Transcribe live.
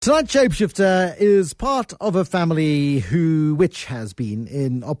Tonight, Shapeshifter is part of a family which has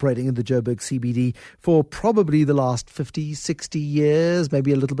been operating in the Joburg CBD for probably the last 50, 60 years,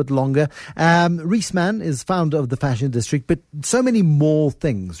 maybe a little bit longer. Rees Mann is founder of the fashion district, but so many more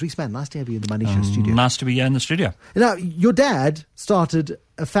things. Rees Mann, nice to have you in the Money Show studio. Nice to be here in the studio. Now, your dad started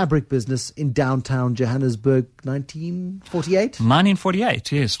a fabric business in downtown Johannesburg, 1948?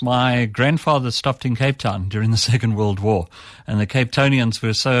 1948, yes. My grandfather stopped in Cape Town during the Second World War, and the Cape Townians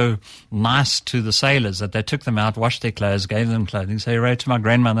were so nice to the sailors that they took them out, washed their clothes, gave them clothing. So he wrote to my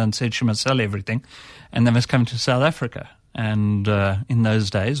grandmother and said she must sell everything, and they must come to South Africa. And in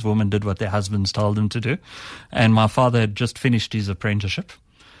those days, women did what their husbands told them to do. And my father had just finished his apprenticeship.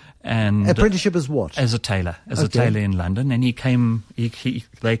 And apprenticeship as what? As a tailor, a tailor in London, and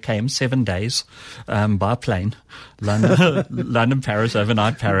they came 7 days by plane, London, Paris,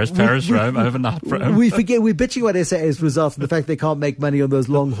 overnight Paris, Rome, overnight Rome. We forget, we're bitching about SAS results and the fact they can't make money on those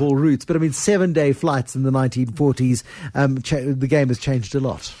long haul routes, but I mean 7-day flights in the 1940s, the game has changed a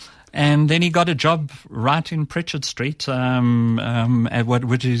lot. And then he got a job right in Pritchard Street, which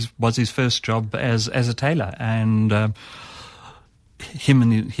was his first job as a tailor, and him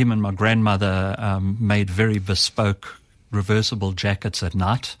and my grandmother made very bespoke reversible jackets at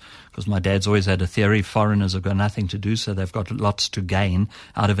night, because my dad's always had a theory foreigners have got nothing to do, so they've got lots to gain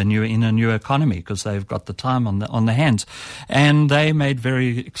out of a new economy, because they've got the time on their hands. And they made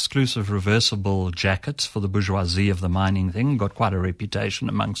very exclusive reversible jackets for the bourgeoisie of the mining thing, got quite a reputation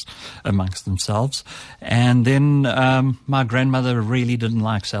amongst themselves. And then my grandmother really didn't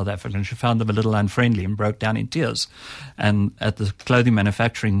like South Africa, and she found them a little unfriendly and broke down in tears. And at the clothing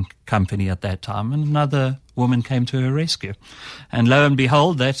manufacturing company at that time, another woman came to her rescue. And lo and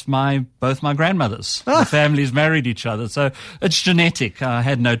behold, that's both my grandmothers. The families married each other. So it's genetic. I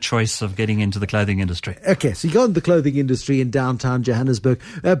had no choice of getting into the clothing industry. Okay, so you got into the clothing industry in downtown Johannesburg.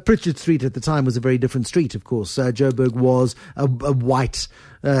 Pritchard Street at the time was a very different street, of course. Joburg was a white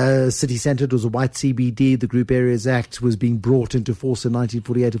city centre. It was a white CBD. The Group Areas Act was being brought into force in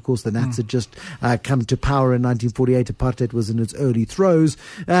 1948. Of course, the Nats had just come to power in 1948. Apartheid was in its early throes.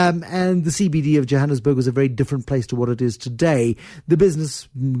 And the CBD of Johannesburg was a very different place to what it is today. The business,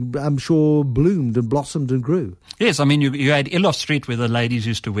 I'm sure, bloomed and blossomed and grew. Yes, I mean, you had Elof Street where the ladies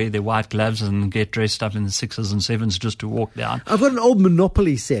used to wear their white gloves and get dressed up in the 6s and 7s just to walk down. I've got an old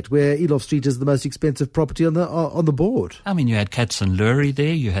Monopoly set where Elof Street is the most expensive property on the board. I mean, you had Katz and Lurie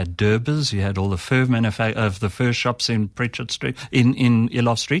there. You had Durbers, you had all the fur the fur shops in Pritchard Street, in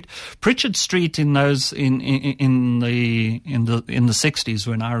Elof Street. Pritchard Street in the 60s,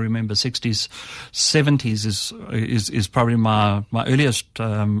 when I remember 60s, 70s is probably my earliest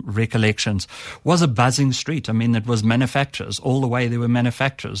recollections, was a buzzing street. I mean, it was manufacturers. All the way there were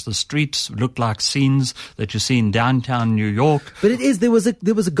manufacturers. The streets looked like scenes that you see in downtown New York. But there was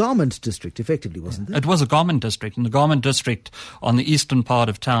a garment district, effectively, wasn't there? It was a garment district, and the garment district on the eastern part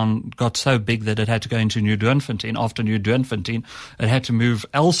of town got so big that it had to go into New Doornfontein. After New Doornfontein, it had to move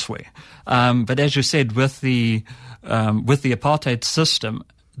elsewhere. But as you said, with the apartheid system,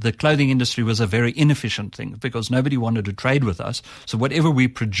 the clothing industry was a very inefficient thing because nobody wanted to trade with us. So whatever we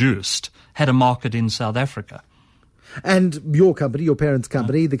produced had a market in South Africa. And your company, your parents'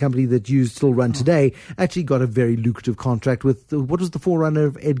 company, the company that you still run today, actually got a very lucrative contract with, what was the forerunner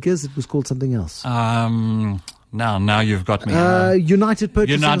of Edgar's? It was called something else. Now you've got me. United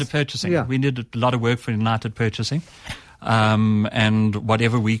Purchasing. United Purchasing. Yeah. We did a lot of work for United Purchasing. And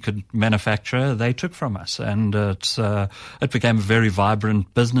whatever we could manufacture, they took from us. And it became a very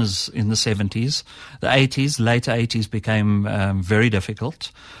vibrant business in the 70s. The 80s, later 80s became very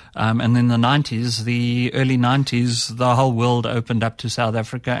difficult. And in the 90s, the early 90s, the whole world opened up to South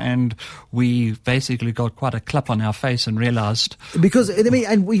Africa, and we basically got quite a clap on our face and realized. Because, I mean,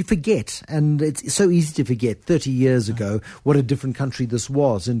 and we forget, and it's so easy to forget 30 years ago what a different country this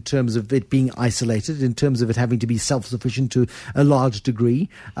was in terms of it being isolated, in terms of it having to be self-sufficient to a large degree.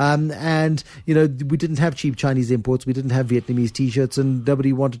 And, you know, we didn't have cheap Chinese imports, we didn't have Vietnamese T-shirts, and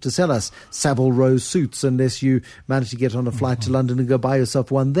nobody wanted to sell us Savile Row suits unless you managed to get on a flight to London and go buy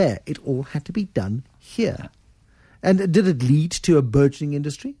yourself one there. It all had to be done here. And did it lead to a burgeoning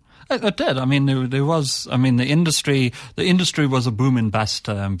industry? It did. I mean, there was. I mean, the industry was a boom and bust,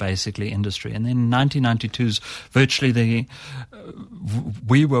 basically industry. And then 1992's virtually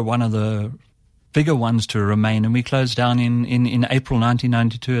we were one of the bigger ones to remain, and we closed down in April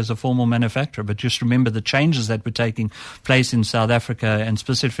 1992 as a formal manufacturer. But just remember the changes that were taking place in South Africa, and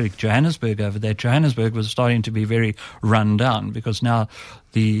specifically Johannesburg over there. Johannesburg was starting to be very run down because now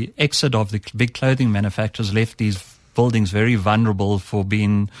the exit of the big clothing manufacturers left these buildings very vulnerable for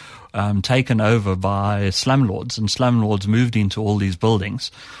being taken over by slumlords, and slumlords moved into all these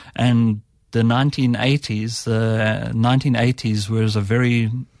buildings. And the 1980s was a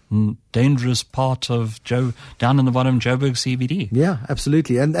very dangerous part of down in the bottom Joburg CBD. Yeah,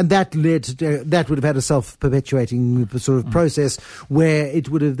 absolutely. And that led to, that would have had a self-perpetuating sort of process where it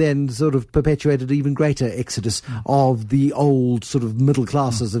would have then sort of perpetuated even greater exodus of the old sort of middle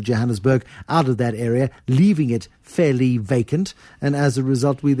classes of Johannesburg out of that area, leaving it fairly vacant. And as a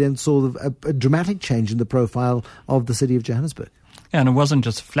result, we then saw a dramatic change in the profile of the city of Johannesburg. Yeah, and it wasn't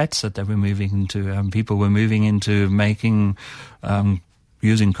just flats that they were moving into. People were moving into making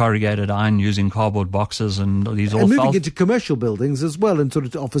using corrugated iron, using cardboard boxes, and these all. And moving into commercial buildings as well, and sort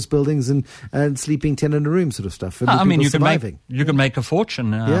of office buildings and sleeping 10 in a room sort of stuff. I mean, you can make a fortune.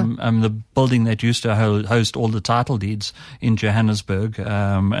 The building that used to host all the title deeds in Johannesburg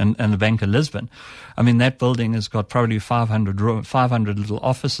and the Bank of Lisbon. I mean, that building has got probably 500 little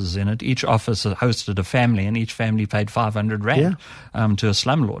offices in it. Each office hosted a family, and each family paid 500 rand to a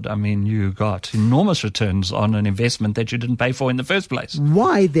slumlord. I mean, you got enormous returns on an investment that you didn't pay for in the first place.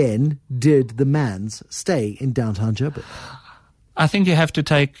 Why then did the Manns stay in downtown Joburg? I think you have to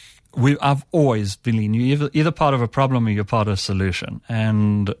take. I've always believed you're either part of a problem or you're part of a solution,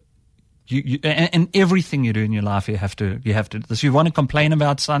 and and everything you do in your life you have to. If you want to complain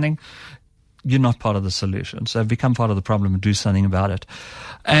about something, you're not part of the solution. So become part of the problem and do something about it.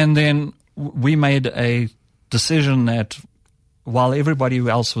 And then we made a decision that while everybody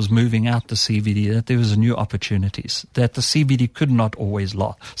else was moving out the CBD, that there was new opportunities, that the CBD could not always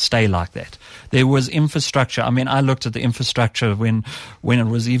stay like that. There was infrastructure. I mean, I looked at the infrastructure when it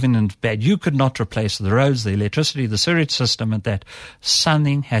was even in bad. You could not replace the roads, the electricity, the sewage system, and that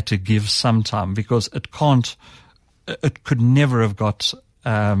something had to give some time, because it could never have got,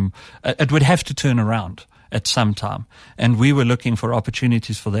 it would have to turn around at some time. And we were looking for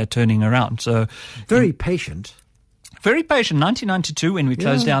opportunities for that turning around. So very patient. 1992, when we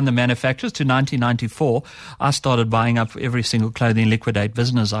closed down the manufacturers, to 1994, I started buying up every single clothing liquidate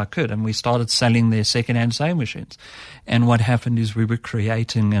business I could, and we started selling their second-hand sewing machines. And what happened is we were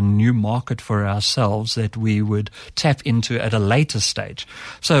creating a new market for ourselves that we would tap into at a later stage.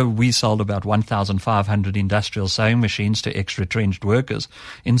 So we sold about 1,500 industrial sewing machines to ex-retrenched workers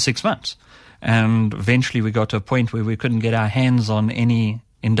in 6 months. And eventually we got to a point where we couldn't get our hands on any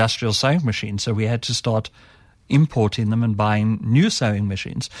industrial sewing machines, so we had to start importing them and buying new sewing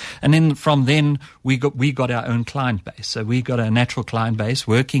machines. And then from then we got our own client base. So we got a natural client base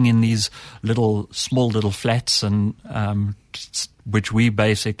working in these small little flats, and which we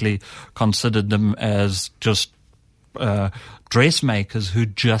basically considered them as just dressmakers who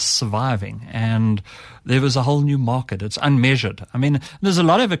just surviving. And there was a whole new market. It's unmeasured. I mean, there's a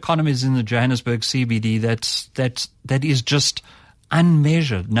lot of economies in the Johannesburg CBD that is just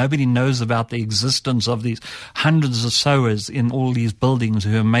unmeasured. Nobody knows about the existence of these hundreds of sewers in all these buildings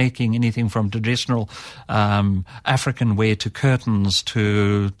who are making anything from traditional African wear to curtains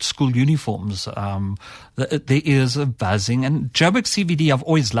to school uniforms. There is a buzzing. And Joburg CBD I've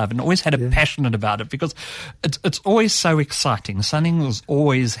always loved and always had a passionate about it, because it's always so exciting. Something was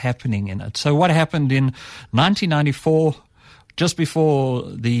always happening in it. So what happened in 1994, just before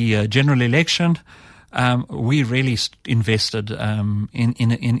the general election, we really invested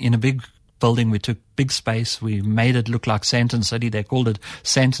in a big building. We took big space. We made it look like Sandton City. They called it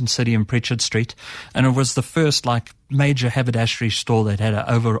Sandton City in Pritchard Street, and it was the first major haberdashery store that had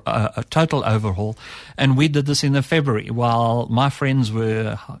a total overhaul. And we did this in February while my friends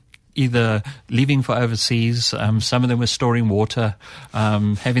were either leaving for overseas. Some of them were storing water,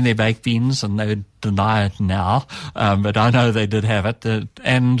 having their baked beans, and they would deny it now, but I know they did have it.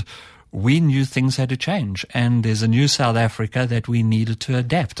 And we knew things had to change, and there's a new South Africa that we needed to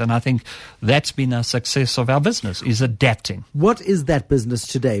adapt. And I think that's been a success of our business, is adapting. What is that business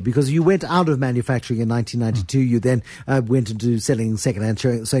today? Because you went out of manufacturing in 1992. You then went into selling second-hand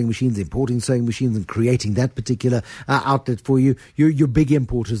sewing machines, importing sewing machines, and creating that particular outlet for you. You're big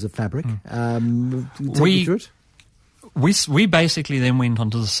importers of fabric. Take me through it. We basically then went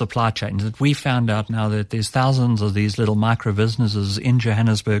onto the supply chain. That we found out now that there's thousands of these little micro businesses in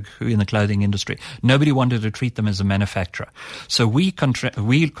Johannesburg who in the clothing industry. Nobody wanted to treat them as a manufacturer. So we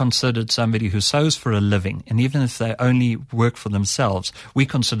considered somebody who sews for a living, and even if they only work for themselves, we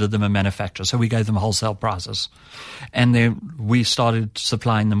considered them a manufacturer. So we gave them wholesale prices. And then we started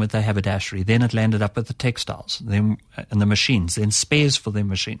supplying them with the haberdashery. Then it landed up with the textiles, then and the machines, then spares for their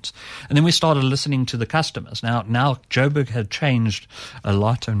machines. And then we started listening to the customers. Now Joburg had changed a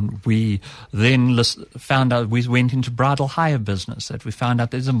lot, and we then found out, we went into bridal hire business, that we found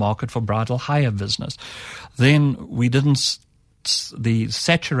out there's a market for bridal hire business. Then we didn't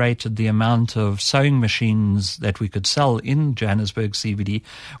saturated the amount of sewing machines that we could sell in Johannesburg CBD.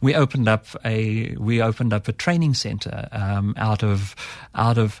 We opened up a training center out of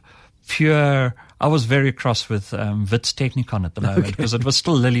pure. I was very cross with Wits Technikon at the moment because it was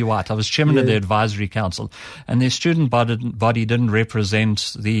still lily white. I was chairman of the advisory council, and their student body didn't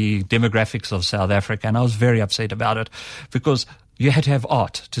represent the demographics of South Africa, and I was very upset about it because you had to have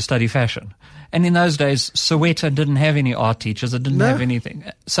art to study fashion. And in those days, Soweto didn't have any art teachers. It didn't have anything.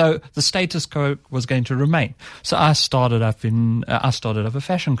 So the status quo was going to remain. So I started up a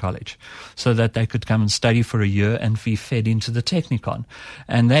fashion college so that they could come and study for a year and be fed into the Technikon.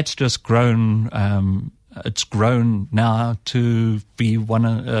 And that's just grown, it's grown now to be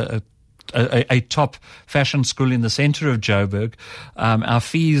a top fashion school in the center of Joburg. Our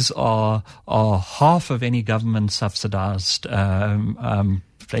fees are half of any government subsidized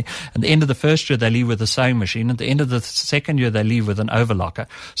At the end of the first year, they leave with a sewing machine. At the end of the second year, they leave with an overlocker,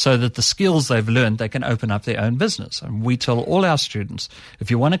 so that the skills they've learned, they can open up their own business. And we tell all our students, if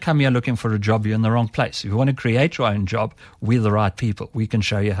you want to come here looking for a job, you're in the wrong place. If you want to create your own job, we're the right people. We can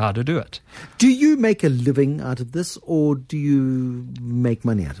show you how to do it. Do you make a living out of this, or do you make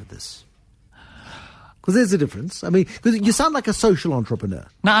money out of this? Because there's a difference. I mean, because you sound like a social entrepreneur.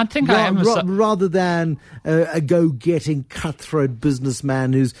 No, I think I am. Rather than a go-getting, cutthroat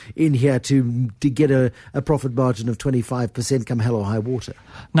businessman who's in here to get a profit margin of 25% come hell or high water.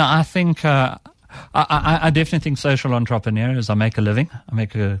 No, I think I definitely think social entrepreneur is I make a living. I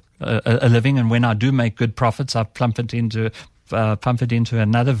make a living, and when I do make good profits, I pump it into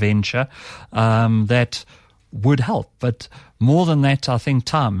another venture that would help. But more than that, I think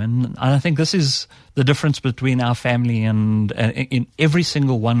time. And I think this is the difference between our family and in every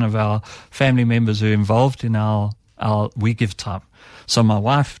single one of our family members who are involved in we give time. So my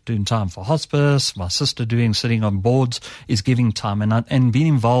wife doing time for hospice, my sister sitting on boards is giving time and being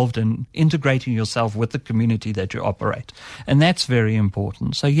involved in integrating yourself with the community that you operate. And that's very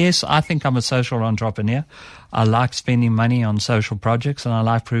important. So yes, I think I'm a social entrepreneur. I like spending money on social projects, and I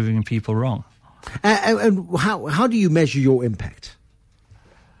like proving people wrong. And how do you measure your impact?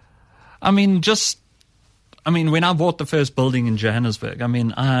 When I bought the first building in Johannesburg,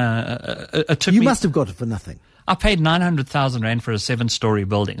 it took You must have got it for nothing. I paid 900,000 Rand for a 7-story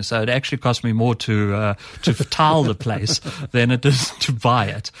building, so it actually cost me more to tile the place than it did to buy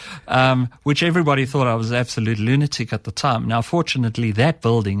it, which everybody thought I was an absolute lunatic at the time. Now, fortunately, that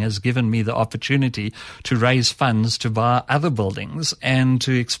building has given me the opportunity to raise funds to buy other buildings and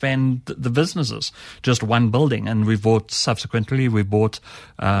to expand the businesses. Just one building, and we bought 2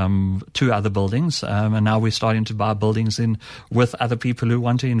 other buildings, and now we're starting to buy buildings with other people who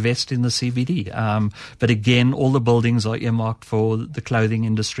want to invest in the CBD. But again, all the buildings are earmarked for the clothing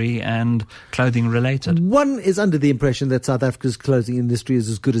industry and clothing related. One is under the impression that South Africa's clothing industry is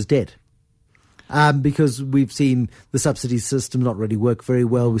as good as dead. Because we've seen the subsidy system not really work very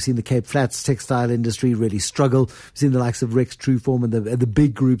well. We've seen the Cape Flats textile industry really struggle. We've seen the likes of Rex Trueform and the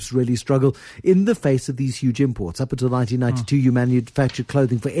big groups really struggle in the face of these huge imports. Up until 1992, you manufactured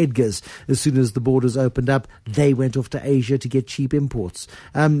clothing for Edgar's. As soon as the borders opened up, they went off to Asia to get cheap imports.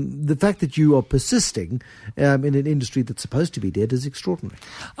 The fact that you are persisting in an industry that's supposed to be dead is extraordinary.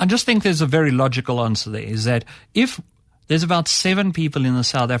 I just think there's a very logical answer there, is that if there's about 7 people in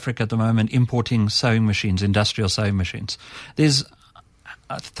South Africa at the moment importing sewing machines, industrial sewing machines. There's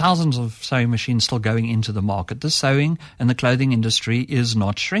thousands of sewing machines still going into the market. The sewing and the clothing industry is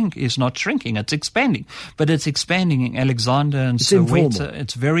not shrinking. It's expanding. But it's expanding in Alexander and Soweto. Informal.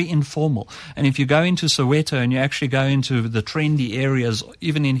 It's very informal. And if you go into Soweto and you actually go into the trendy areas,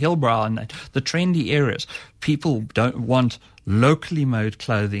 even in Hillbrow and the trendy areas, people don't want locally made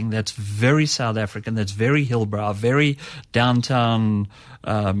clothing that's very South African, that's very Hillbrow, very downtown.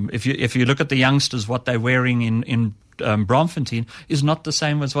 If you look at the youngsters, what they're wearing in Braamfontein is not the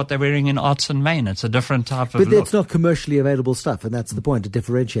same as what they're wearing in Arts and Main. It's a different type of look. But it's not commercially available stuff, and that's the point. It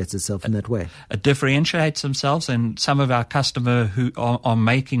differentiates itself in that way. It differentiates themselves, and some of our customers who are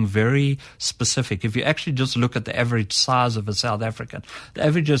making very specific. If you actually just look at the average size of a South African, the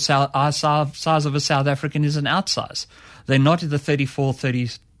average size of a South African is an outsize. They're not the 34,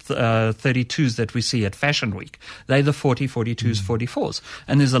 32s that we see at Fashion Week. They're the 40, 42s, 44s.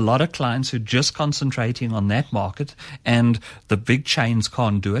 And there's a lot of clients who are just concentrating on that market, and the big chains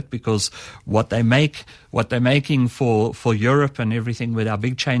can't do it because what they're making for Europe and everything, where our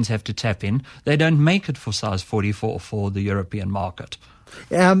big chains have to tap in, they don't make it for size 44 for the European market.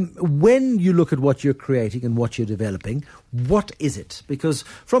 When you look at what you're creating and what you're developing, what is it? Because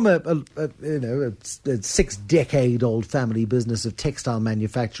from a 6-decade-old family business of textile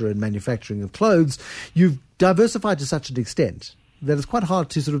manufacture and manufacturing of clothes, you've diversified to such an extent that it's quite hard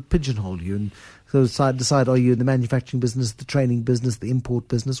to sort of pigeonhole you and sort of decide, are you in the manufacturing business, the training business, the import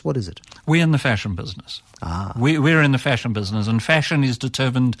business? What is it? We're in the fashion business. We're in the fashion business, and fashion is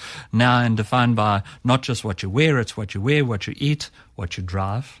determined now and defined by not just what you wear, it's what you wear, what you eat, what you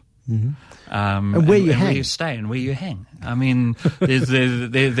drive. Mm-hmm. And where you hang. Where you stay and where you hang. I mean,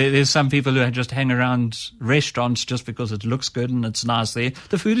 there's some people who just hang around restaurants just because it looks good and it's nice there.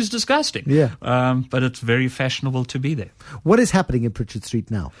 The food is disgusting. Yeah. But it's very fashionable to be there. What is happening in Pritchard Street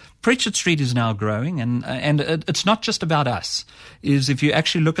now? Pritchard Street is now growing, and it's not just about us. If you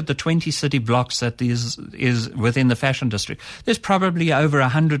actually look at the 20 city blocks that is within the fashion district, there's probably over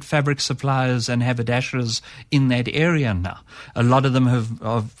 100 fabric suppliers and haberdashers in that area now. A lot of them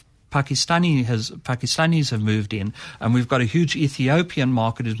have Pakistanis have moved in, and we've got a huge Ethiopian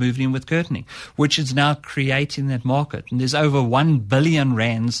market who's moved in with curtaining, which is now creating that market. And there's over 1 billion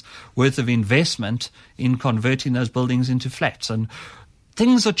rands worth of investment in converting those buildings into flats. And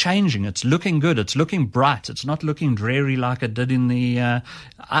things are changing. It's looking good. It's looking bright. It's not looking dreary like it did in the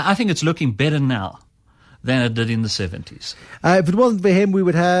I think it's looking better now than it did in the 70s. If it wasn't for him, we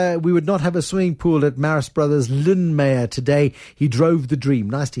would not have a swimming pool at Maris Brothers Lynmeyer today. He drove the dream.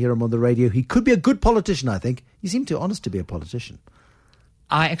 Nice to hear him on the radio. He could be a good politician, I think. You seem too honest to be a politician.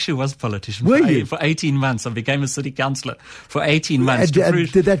 I actually was a politician for 18 months. I became a city councillor for 18 months.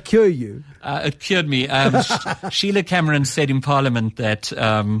 Did that cure you? It cured me. Sheila Cameron said in Parliament that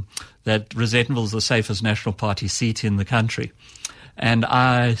Rosettenville's the safest National Party seat in the country. And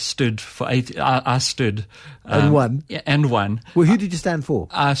I stood for and won. And won. Well, who did you stand for?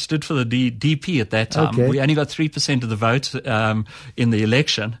 I stood for the DP at that time. Okay. We only got 3% of the vote in the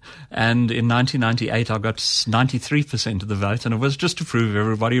election, and in 1998 I got 93% of the vote, and it was just to prove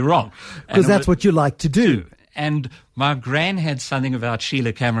everybody wrong. Because that's what you like to do. And my gran had something about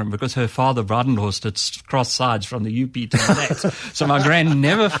Sheila Cameron because her father, Bradenhorst, had crossed sides from the UP to the left. So my gran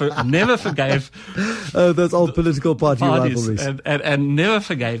never forgave those old political party rivalries. And never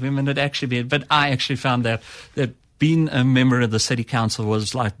forgave him. And it actually, but I actually found that being a member of the city council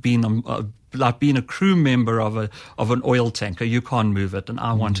was like being a crew member of an oil tanker. You can't move it. And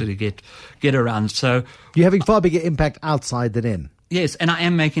I wanted to get around. So you're having far bigger impact outside than in. Yes, and I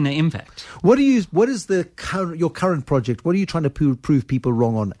am making an impact. What is your current project? What are you trying to prove people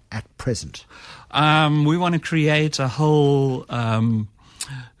wrong on at present? We want to create a whole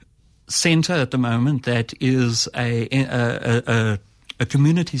centre at the moment that is a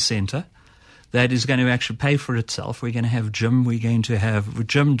community centre that is going to actually pay for itself. We're going to have gym. We're going to have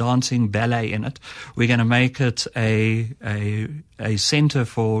gym, dancing, ballet in it. We're going to make it a centre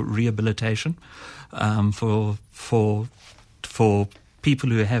for rehabilitation for people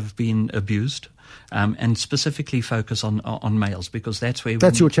who have been abused, and specifically focus on males, because that's where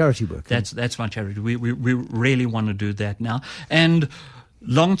your charity work. That's my charity. We really want to do that now. And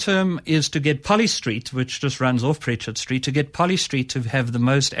long term is to get Polly Street, which just runs off Pritchard Street, to get Polly Street to have the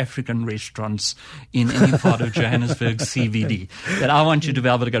most African restaurants in any part of Johannesburg CBD. That I want you to be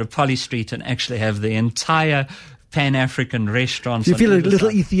able to go to Polly Street and actually have the entire Pan-African restaurants. If you feel a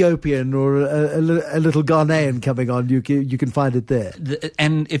little Ethiopian or a little Ghanaian coming on, you can find it there.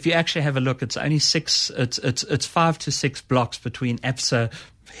 And if you actually have a look, it's only 5 to 6 blocks between ABSA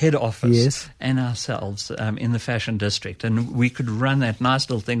head office and ourselves in the fashion district, and we could run that nice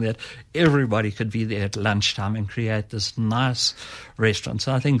little thing that everybody could be there at lunchtime and create this nice restaurant.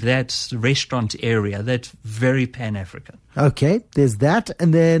 So I think that's the restaurant area that's very Pan-African. Okay, there's that.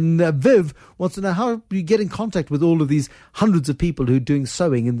 And then Viv wants to know, how do you get in contact with all of these hundreds of people who are doing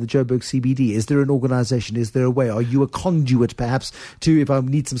sewing in the Joburg CBD? Is there an organisation? Is there a way? Are you a conduit, perhaps, to, if I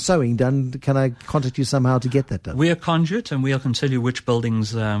need some sewing done, can I contact you somehow to get that done? We're a conduit, and we can tell you which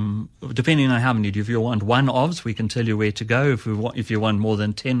buildings, depending on how many. If you want one ofs, we can tell you where to go. If you want more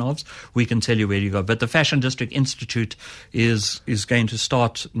than 10 ofs, we can tell you where to go. But the Fashion District Institute is going to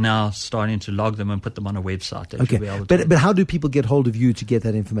starting to log them and put them on a website. That okay, you'll be able to but how do people get hold of you to get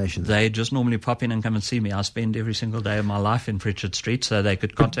that information? They just normally pop in and come and see me. I spend every single day of my life in Pritchard Street, so they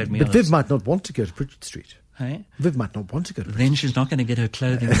could contact me. But Viv might not want to go to Pritchard Street. Hey? Viv might not want to go to Pritchard. Then she's not going to get her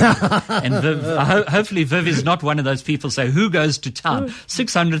clothing. And Viv, hopefully Viv is not one of those people say, who goes to town?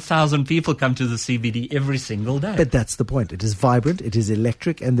 600,000 people come to the CBD every single day. But that's the point. It is vibrant, it is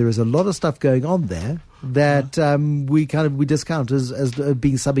electric, and there is a lot of stuff going on there that we discount as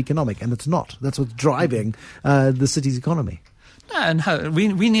being sub-economic, and it's not. That's what's driving the city's economy. No, we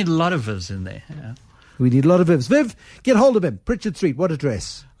need a lot of Vivs in there. We need a lot of Vivs. Viv, get hold of him. Pritchard Street, what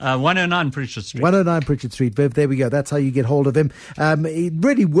address? 109 Pritchard Street. 109 Pritchard Street, Viv. There we go. That's how you get hold of him.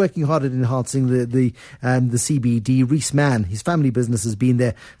 Really working hard at enhancing the CBD. Rees Mann, his family business has been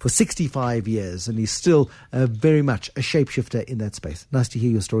there for 65 years, and he's still very much a shapeshifter in that space. Nice to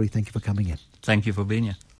hear your story. Thank you for coming in. Thank you for being here.